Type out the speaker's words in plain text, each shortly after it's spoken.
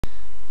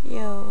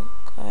Yo,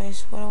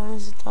 guys, what I wanted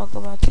to talk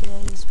about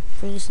today is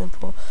pretty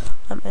simple.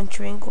 I'm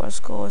entering gore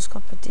scores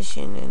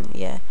competition, and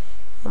yeah,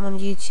 I'm on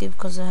YouTube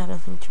because I have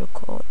nothing to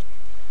record.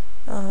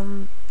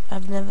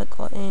 I've never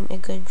gotten a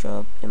good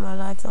job in my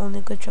life. The only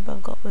good job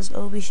I've got was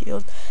OB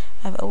Shield.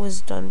 I've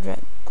always done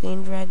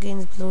green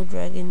dragons, blue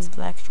dragons,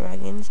 black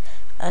dragons.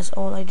 That's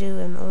all I do,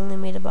 and only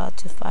made about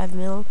to 5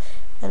 mil.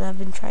 And I've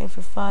been trying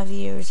for 5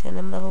 years, and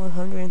I'm level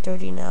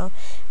 130 now.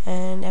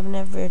 And I've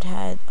never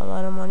had a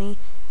lot of money.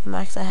 The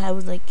max I had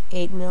was like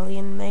 8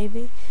 million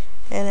maybe,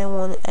 and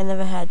I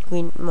never had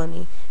green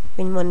money.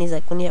 Green money is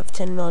like when you have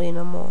 10 million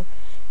or more,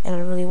 and I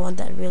really want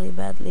that really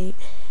badly,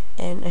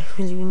 and I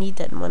really need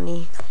that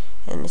money.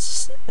 And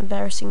it's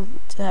embarrassing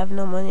to have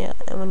no money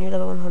when you're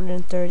level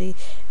 130,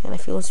 and I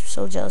feel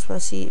so jealous when I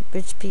see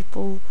rich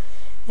people.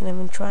 And I've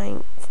been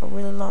trying for a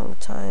really long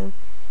time,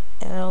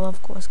 and I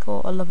love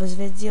Costco. I love his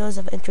videos.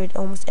 I've entered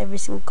almost every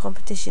single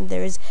competition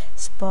there is.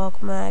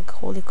 Spark Mag,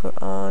 Holy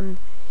Quran.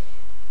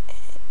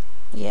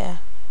 Yeah,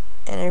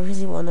 and I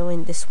really want to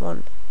win this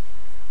one.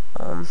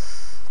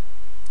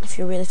 If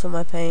you really feel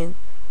my pain,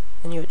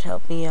 then you would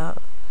help me out.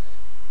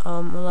 I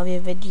love your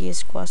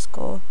videos,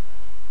 Quasco.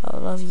 I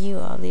love you,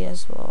 Ali,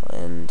 as well.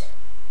 And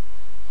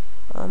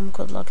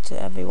good luck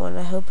to everyone.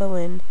 I hope I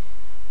win.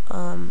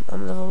 I'm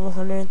level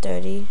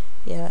 130.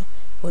 Yeah,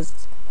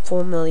 with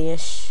 4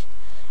 million-ish,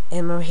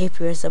 and my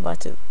rapier is about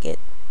to get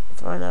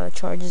run out of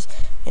charges,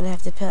 and I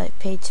have to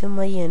pay 2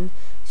 million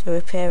to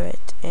repair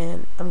it,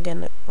 and I'm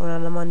gonna run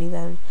out of money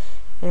then,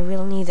 and I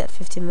really need that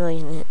 50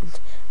 million, and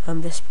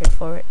I'm desperate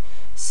for it.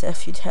 So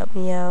if you'd help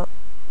me out,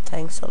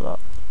 thanks a lot.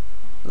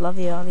 Love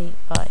you, Ali.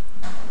 Bye.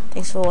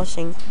 Thanks for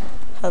watching.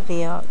 Help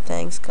me out.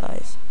 Thanks,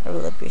 guys. I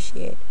really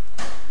appreciate it.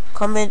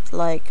 Comment,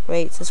 like,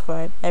 rate,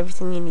 subscribe,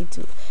 everything you need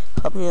to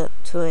help me out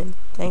to win.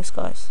 Thanks,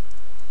 guys.